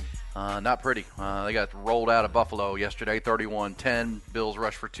Cowboys. Not pretty. They got rolled out of Buffalo yesterday, 31-10. Bills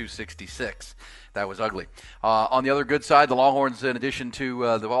rushed for 266. That was ugly. On the other good side, the Longhorns, in addition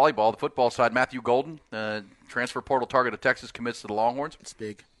to the volleyball, the football side, Matthew Golden, transfer portal target of Texas, commits to the Longhorns. It's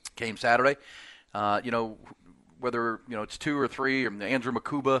big. Came Saturday. Whether it's 2 or 3, or Andrew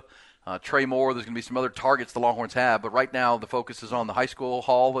Makuba, Trey Moore, there's going to be some other targets the Longhorns have. But right now the focus is on the high school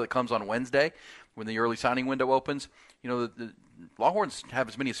haul that comes on Wednesday when the early signing window opens. The Longhorns have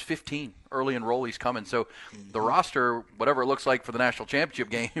as many as 15 early enrollees coming. So the roster, whatever it looks like for the national championship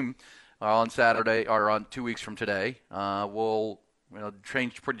game on Saturday or on 2 weeks from today, will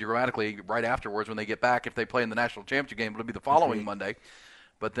change pretty dramatically right afterwards when they get back. If they play in the national championship game, it'll be the following Monday.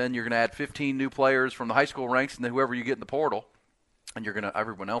 But then you're going to add 15 new players from the high school ranks and then whoever you get in the portal. And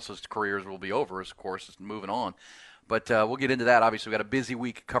everyone else's careers will be over, of course, is moving on. But we'll get into that. Obviously, we've got a busy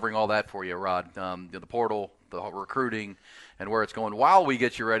week covering all that for you, Rod. The portal, the recruiting, and where it's going while we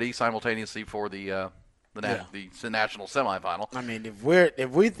get you ready simultaneously for the national semifinal. I mean,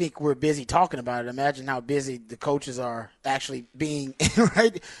 if we think we're busy talking about it, imagine how busy the coaches are actually being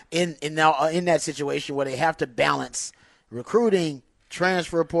right in that situation where they have to balance recruiting,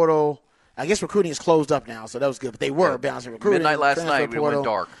 transfer portal. I guess recruiting is closed up now, so that was good. But they were balancing recruiting. Midnight last night, we went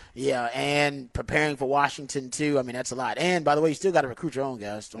dark. Yeah, and preparing for Washington, too. I mean, that's a lot. And, by the way, you still got to recruit your own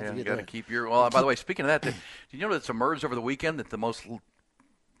guys. Don't forget you got to that. keep your – well, by the way, speaking of that, did you know that's emerged over the weekend that the most,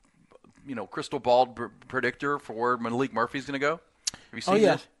 crystal ball predictor for where Malik Murphy's going to go? Have you seen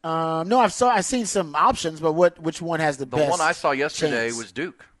this? No, I've seen some options, but which one has the best The one I saw yesterday chance? was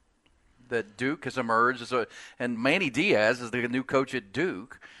Duke. That Duke has emerged and Manny Diaz is the new coach at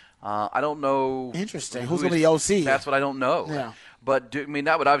Duke. I don't know. Interesting. Who's going to be OC? That's what I don't know. Yeah. But Duke,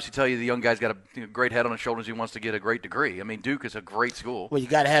 that would obviously tell you the young guy's got a great head on his shoulders. He wants to get a great degree. Duke is a great school. Well, you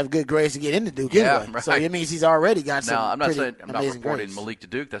got to have good grades to get into Duke. Yeah, anyway. right. So it means he's already got some. Now, I'm not reporting grades. Malik to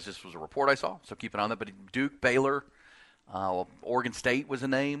Duke. That just was a report I saw. So keep an eye on that. But Duke, Baylor, Oregon State was a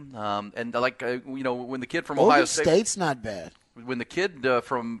name, and when the kid from Ohio State. Oregon State's not bad. When the kid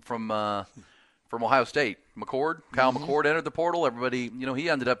from Ohio State, Kyle McCord entered the portal. Everybody, he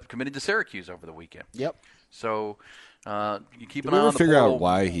ended up committed to Syracuse over the weekend. Yep. So you keep an eye on the portal. Did we figure out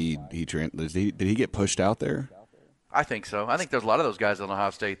why did he get pushed out there? I think so. I think there's a lot of those guys on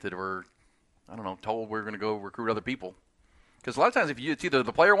Ohio State that were, told we're going to go recruit other people. Because a lot of times it's either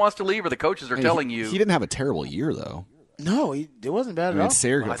the player wants to leave or the coaches are telling you. He didn't have a terrible year, though. No, it wasn't bad at all.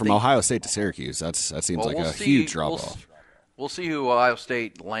 Syracuse, from Ohio State to Syracuse, that seems like a huge drop-off. We'll see who Ohio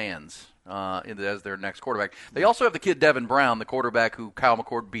State lands as their next quarterback. They also have the kid Devin Brown, the quarterback who Kyle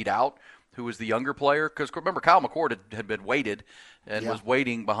McCord beat out, who was the younger player. Because remember, Kyle McCord had been weighted and was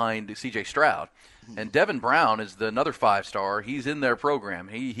waiting behind C.J. Stroud. And Devin Brown is another 5-star. He's in their program.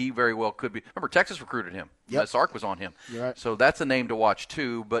 He very well could be. Remember, Texas recruited him. Yep. Sark was on him. You're right. So that's a name to watch,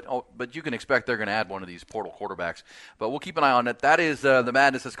 too. But you can expect they're going to add one of these portal quarterbacks. But we'll keep an eye on it. That is the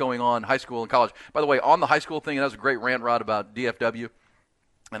madness that's going on high school and college. By the way, on the high school thing, that was a great rant, Rod, about DFW.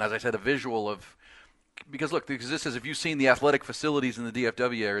 And as I said, a visual of – because, look, this says if you've seen the athletic facilities in the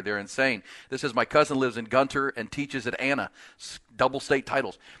DFW area, they're insane. This says my cousin lives in Gunter and teaches at Anna, double state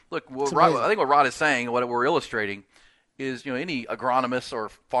titles. Look, I think what Rod is saying, what we're illustrating, is any agronomist or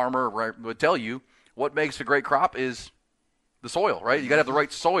farmer would tell you what makes a great crop is the soil, right? You got to have the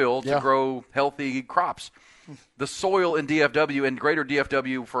right soil to grow healthy crops. the soil in DFW and greater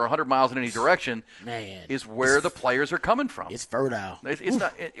DFW for 100 miles in any direction is where the players are coming from. It's fertile.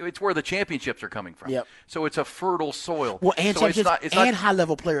 It's where the championships are coming from. Yep. So it's a fertile soil. Well, and so championships and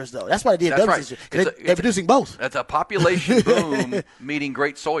high-level players, though. That's why the DFW is they're producing both. That's a population boom meeting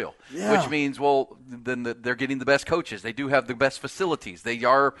great soil, which means, then they're getting the best coaches. They do have the best facilities. They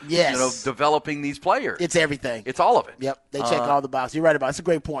are developing these players. It's everything. It's all of it. Yep. They check all the boxes. You're right about it. It's a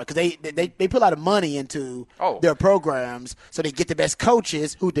great point because they put a lot of money into their programs so they get the best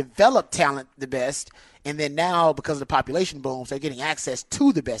coaches who develop talent the best. And then now, because of the population booms, they're getting access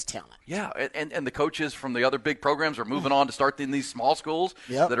to the best talent. Yeah, and the coaches from the other big programs are moving on to start in these small schools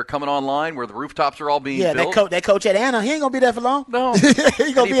that are coming online where the rooftops are all being built. Yeah, that coach at Anna, he ain't going to be there for long. No.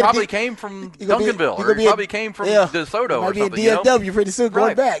 he probably came from Duncanville or he probably came from DeSoto or something. Be a DFW pretty soon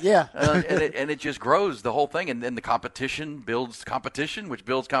going back, and it just grows, the whole thing. And then the competition builds competition, which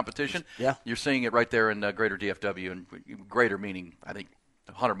builds competition. Yeah. You're seeing it right there in greater DFW, and greater meaning, I think,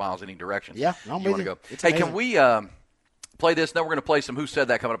 100 miles in any direction. Yeah, I'm with you. Go. Hey, can we play this? Now we're going to play some Who Said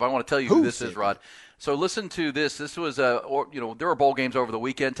That coming up. I want to tell you who this is, Rod. So listen to this. This was, there were bowl games over the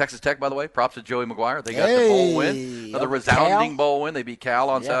weekend. Texas Tech, by the way, props to Joey McGuire. They got the bowl win, another resounding bowl win. They beat Cal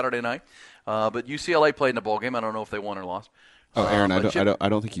on Saturday night. But UCLA played in a bowl game. I don't know if they won or lost. Oh, Aaron, I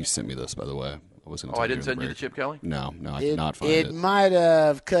don't think you sent me this, by the way. I didn't send you the Chip Kelly? No, I did not find it. It might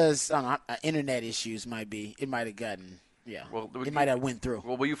have, because internet issues might be. It might have gotten. Yeah, it might have went through.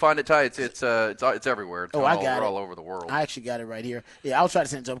 Well, will you find it, Ty? It's everywhere. It's I got it. All over the world. I actually got it right here. Yeah, I'll try to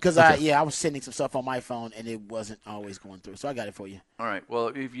send it to him because I was sending some stuff on my phone and it wasn't always going through. So I got it for you. All right. Well,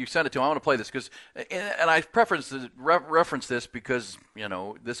 if you send it to him, I want to play this because, and I reference this because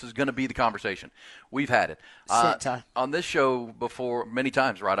this is going to be the conversation. We've had it on this show before many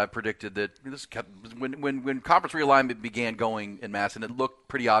times. Right? I predicted that when conference realignment began going in mass, and it looked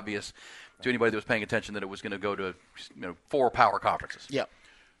pretty obvious to anybody that was paying attention that it was going to go to 4 power conferences. Yep.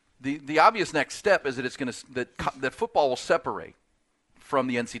 The obvious next step is that it's going to that football will separate from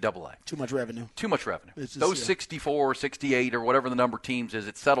the NCAA. Too much revenue. Those 64, 68, or whatever the number of teams is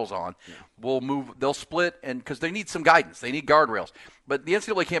it settles on will move. They'll split, and because they need some guidance, they need guardrails. But the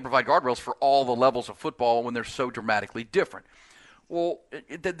NCAA can't provide guardrails for all the levels of football when they're so dramatically different. Well,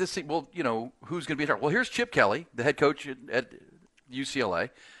 who's going to be in charge? Well, here's Chip Kelly, the head coach at UCLA,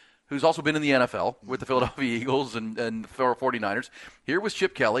 who's also been in the NFL with the Philadelphia Eagles and the 49ers. Here was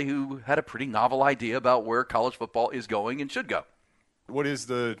Chip Kelly, who had a pretty novel idea about where college football is going and should go. What is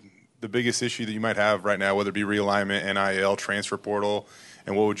the biggest issue that you might have right now, whether it be realignment, NIL, transfer portal,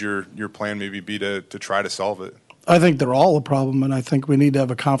 and what would your plan maybe be to try to solve it? I think they're all a problem, and I think we need to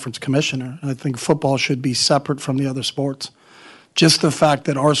have a conference commissioner. I think football should be separate from the other sports. Just the fact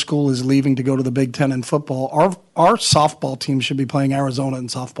that our school is leaving to go to the Big Ten in football, our softball team should be playing Arizona in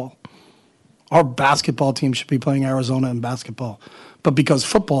softball. Our basketball team should be playing Arizona in basketball. But because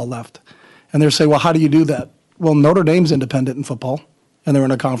football left, and they're saying, well, how do you do that? Well, Notre Dame's independent in football, and they're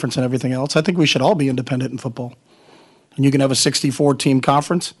in a conference and everything else. I think we should all be independent in football. And you can have a 64-team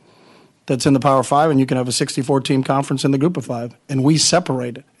conference that's in the Power 5, and you can have a 64-team conference in the Group of 5. And we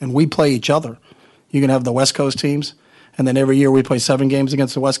separate it, and we play each other. You can have the West Coast teams, and then every year we play 7 games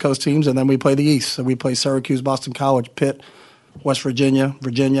against the West Coast teams, and then we play the East. So we play Syracuse, Boston College, Pitt, West Virginia.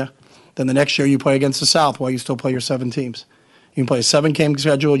 Then the next year you play against the South while you still play your 7 teams. You can play a 7-game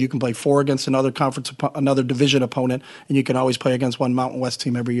schedule. You can play 4 against another division opponent, and you can always play against one Mountain West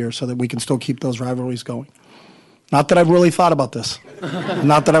team every year so that we can still keep those rivalries going. Not that I've really thought about this.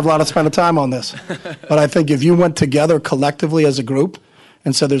 Not that I've a lot of spent time on this. But I think if you went together collectively as a group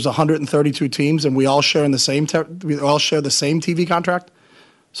and said there's 132 teams and we all share the same TV contract,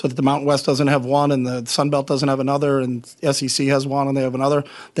 so that the Mountain West doesn't have one and the Sun Belt doesn't have another and SEC has one and they have another,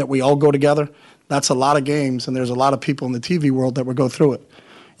 that we all go together, that's a lot of games, and there's a lot of people in the TV world that would go through it.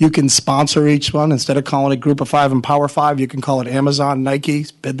 You can sponsor each one. Instead of calling it Group of 5 and Power 5, you can call it Amazon, Nike,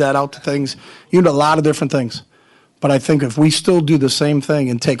 bid that out to things. You do a lot of different things. But I think if we still do the same thing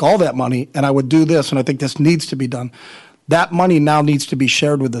and take all that money, and I would do this, and I think this needs to be done, that money now needs to be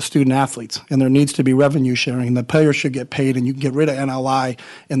shared with the student athletes, and there needs to be revenue sharing, and the players should get paid, and you can get rid of NLI,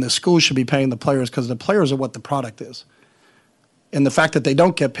 and the schools should be paying the players because the players are what the product is. And the fact that they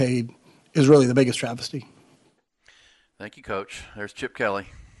don't get paid is really the biggest travesty. Thank you, Coach. There's Chip Kelly.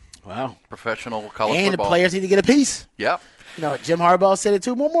 Wow. Professional college and football. And the players need to get a piece. Yep. Jim Harbaugh said it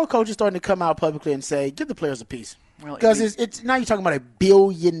too. More coaches starting to come out publicly and say, give the players a piece. Because it's now you're talking about $1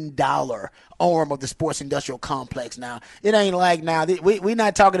 billion arm of the sports industrial complex now. It ain't like now. We're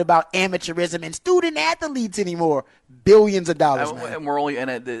not talking about amateurism and student athletes anymore. Billions of dollars, man. And we're only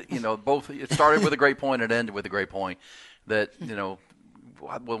both. It started with a great point and it ended with a great point. That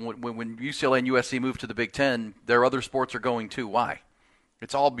when UCLA and USC move to the Big Ten, their other sports are going too. Why?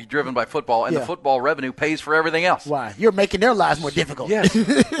 It's all be driven by football, and the football revenue pays for everything else. Why? You're making their lives more difficult. Yes.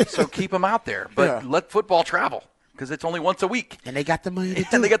 So keep them out there, but let football travel because it's only once a week. And they got the money to do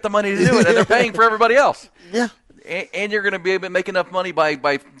it. And they got the money to do it, and they're paying for everybody else. Yeah. And you're going to be able to make enough money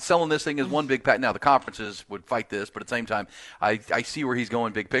by selling this thing as one big pack. Now, the conferences would fight this, but at the same time, I see where he's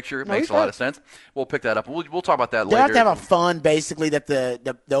going big picture. It makes a lot of sense. We'll pick that up. We'll talk about that later. They have to have a fund, basically,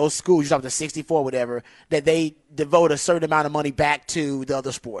 that those schools, you talk about the 64 whatever, that they devote a certain amount of money back to the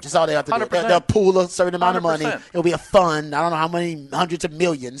other sports. That's all they have to do. They'll pool a certain amount of money. It'll be a fund. I don't know how many hundreds of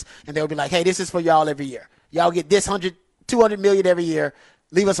millions, and they'll be like, hey, this is for y'all every year. Y'all get this 200 million every year.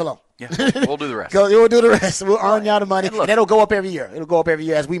 Leave us alone. Yeah, we'll do the rest. We'll do the rest. We'll earn y'all the money, and it'll go up every year. It'll go up every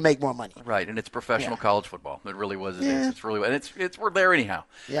year as we make more money. Right, and it's professional college football. It really was. It is. It's really, and it's we're there anyhow.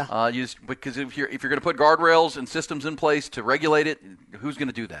 Yeah. Because if you're going to put guardrails and systems in place to regulate it, who's going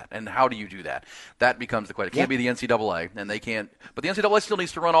to do that, and how do you do that? That becomes the question. It can't be the NCAA, and they can't. But the NCAA still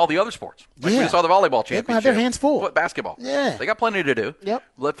needs to run all the other sports. Like we just saw the volleyball championship. They have their hands full. Basketball. Yeah. They got plenty to do. Yep.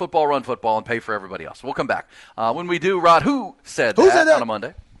 Let football run football and pay for everybody else. We'll come back when we do. Rod, who said that on a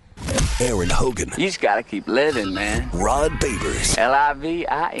Monday? Aaron Hogan. You just got to keep living, man. Rod Babers. Livin.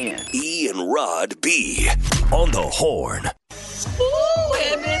 E and Rod B. On the Horn. Ooh,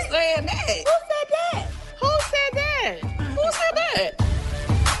 and been saying that. Who said that? Who said that? Who said that?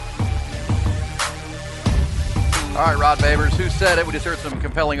 All right, Rod Babers, who said it? We just heard some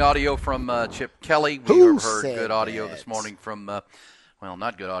compelling audio from Chip Kelly. We heard good audio this morning from,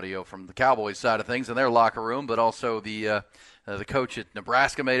 not good audio from the Cowboys side of things in their locker room, but also the coach at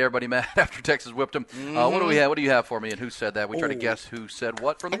Nebraska made everybody mad after Texas whipped them. What do we have? What do you have for me, and who said that? We try to guess who said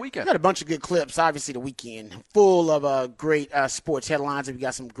what from the weekend. We got a bunch of good clips. Obviously, the weekend full of great sports headlines, and we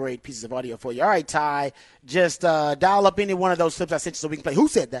got some great pieces of audio for you. All right, Ty, just dial up any one of those clips I sent you so we can play. Who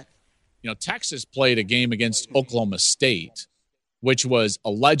said that? Texas played a game against Oklahoma State, which was a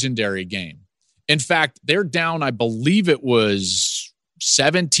legendary game. In fact, they're down, I believe it was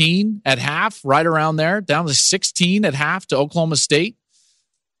 17 at half, right around there, down to 16 at half to Oklahoma State.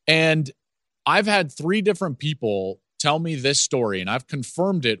 And I've had 3 different people tell me this story, and I've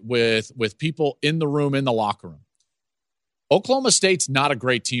confirmed it with people in the room, in the locker room. Oklahoma State's not a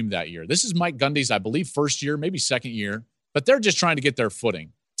great team that year. This is Mike Gundy's, I believe, first year, maybe second year, but they're just trying to get their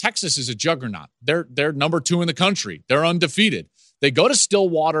footing. Texas is a juggernaut. They're number 2 in the country. They're undefeated. They go to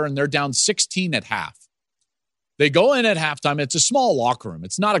Stillwater, and they're down 16 at half. They go in at halftime. It's a small locker room.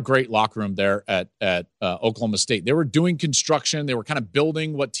 It's not a great locker room there at Oklahoma State. They were doing construction. They were kind of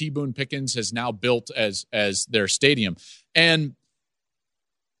building what T. Boone Pickens has now built as their stadium. And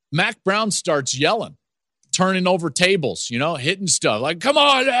Mack Brown starts yelling, turning over tables, hitting stuff. Like, come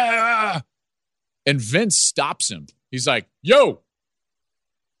on. Ah! And Vince stops him. He's like, yo,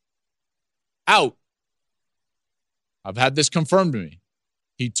 out. I've had this confirmed to me.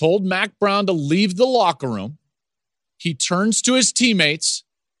 He told Mack Brown to leave the locker room. He turns to his teammates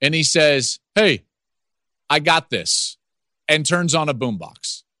and he says, hey, I got this, and turns on a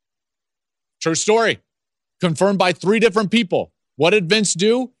boombox. True story. Confirmed by 3 different people. What did Vince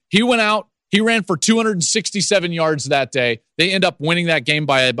do? He went out. He ran for 267 yards that day. They end up winning that game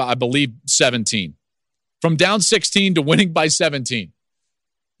by, I believe, 17. From down 16 to winning by 17.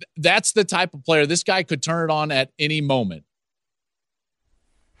 That's the type of player. This guy could turn it on at any moment.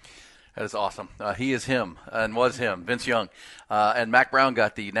 That is awesome. He is him and was him, Vince Young. And Mack Brown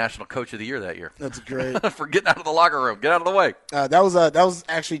got the National Coach of the Year that year. That's great. For getting out of the locker room. Get out of the way. That was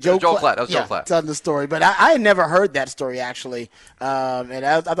actually Joe Klatt. That was Joe Klatt. Telling the story. But I had never heard that story, actually. And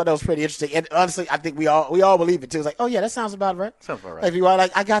I thought that was pretty interesting. And honestly, I think we all believe it, too. It's like, oh, yeah, that sounds about right. Sounds about right. Like, you are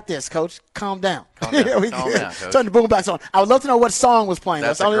like, I got this, Coach. Calm down. Calm down, Coach. Turn the boombox on. I would love to know what song was playing.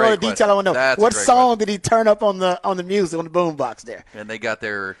 That's the only other detail I want to know. What song did he turn up on the music, on the boombox there? And they got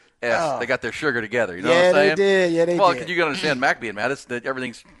their... They got their sugar together. You know what I'm saying? Yeah, they did. Well, you can understand Mac being mad. It's that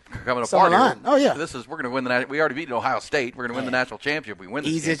everything's coming apart here. Oh, yeah. We're going to win the. We already beat Ohio State. We're going to win the national championship. We win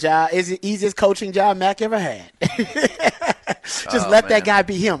this easiest coaching job Mac ever had. Just let that guy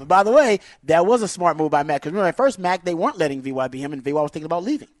be him. And by the way, that was a smart move by Mac. Because remember, at first, Mac, they weren't letting VY be him, and VY was thinking about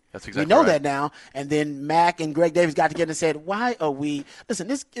leaving. That's exactly we know right. that now. And then Mac and Greg Davis got together and said, why are we – listen,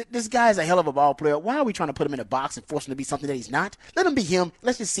 this guy is a hell of a ball player. Why are we trying to put him in a box and force him to be something that he's not? Let him be him.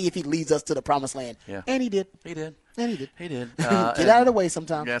 Let's just see if he leads us to the promised land. Yeah. And he did. He did. Get out of the way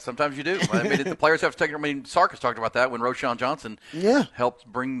sometimes. Yeah, sometimes you do. I mean, the players have to take – I mean, Sarkis talked about that when Roshan Johnson helped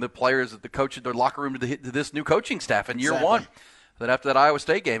bring the players, the coach, their locker room to this new coaching staff in year one. Then after that Iowa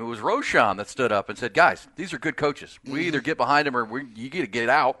State game, it was Roschon that stood up and said, guys, these are good coaches. We either get behind them or you got to get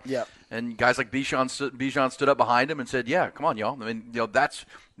out. Yep. And guys like Bijan stood up behind him and said, yeah, come on, y'all. I mean, that's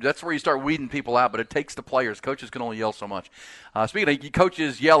where you start weeding people out, but it takes the players. Coaches can only yell so much. Speaking of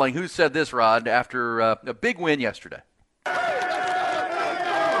coaches yelling, who said this, Rod, after a big win yesterday?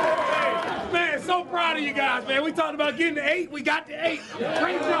 Man, so proud of you guys, man. We talked about getting to 8. We got to 8.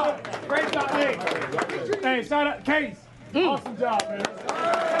 Great job. Great job. Hey, shout out to Case. Awesome job, man.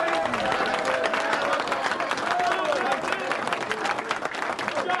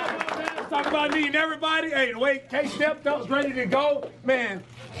 Talk about needing everybody. Hey, the way Case stepped up, was ready to go. Man,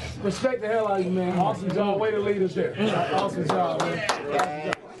 respect the hell out of you, man. Awesome job. Way to lead us there. Awesome job,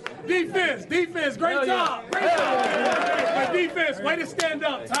 man. Defense, great job. Great job. Defense, way to stand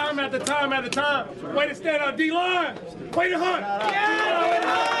up. Time after time after time. Way to stand up. D-line, way to hunt.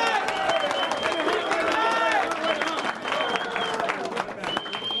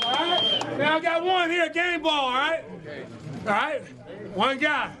 All right, now I got one here, game ball, all right? All right, one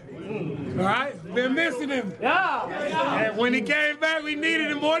guy. All right, been missing him. Yeah. And when he came back, we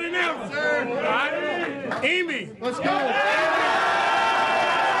needed him more than ever. All right, Amy, let's go.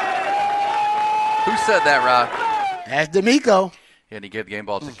 Who said that, Rod? That's D'Amico. And he gave the game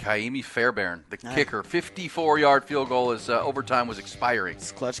ball to Kaimi Fairbairn, the kicker. 54-yard field goal as overtime was expiring.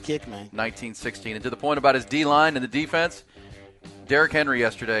 It's a clutch kick, man. 19-16. And to the point about his D-line and the defense, Derrick Henry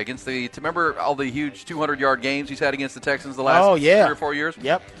yesterday against remember all the huge 200-yard games he's had against the Texans the last 3 or 4 years?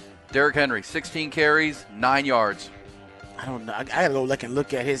 Yep. Derrick Henry, 16 carries, 9 yards. I don't know. I got to go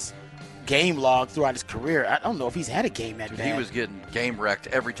look at his game log throughout his career. I don't know if he's had a game that bad. He was getting game wrecked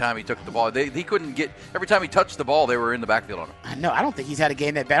every time he took the ball. He couldn't get – every time he touched the ball, they were in the backfield on him. I know. I don't think he's had a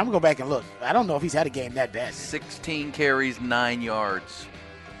game that bad. I'm going to go back and look. I don't know if he's had a game that bad. 16 carries, 9 yards.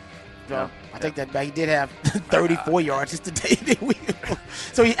 So, I take that back. He did have 34 yards just today.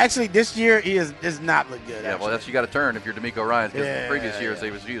 So he actually this year he does not look good. Yeah, well, that's you got to turn if you're D'Amico Ryans because the previous years he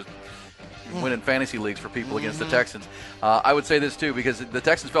was winning fantasy leagues for people against the Texans. I would say this too because the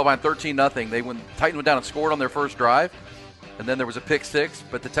Texans fell behind 13-0. Titans went down and scored on their first drive, and then there was a pick six.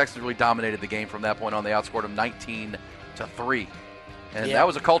 But the Texans really dominated the game from that point on. They outscored them 19-3, and that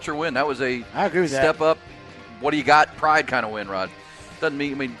was a culture win. That was a step up. What do you got? Pride kind of win, Rod. Doesn't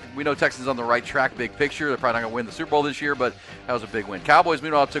mean, we know Texans on the right track, big picture. They're probably not going to win the Super Bowl this year, but that was a big win. Cowboys,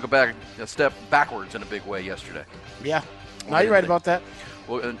 meanwhile, took a step backwards in a big way yesterday. Yeah. No, you're right about that.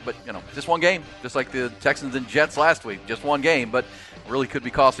 Well, but, just one game, just like the Texans and Jets last week. Just one game, but really could be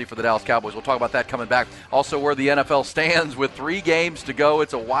costly for the Dallas Cowboys. We'll talk about that coming back. Also, where the NFL stands with 3 games to go.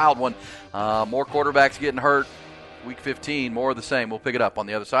 It's a wild one. More quarterbacks getting hurt. Week 15, more of the same. We'll pick it up on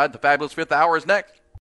the other side. The Fabulous Fifth Hour is next.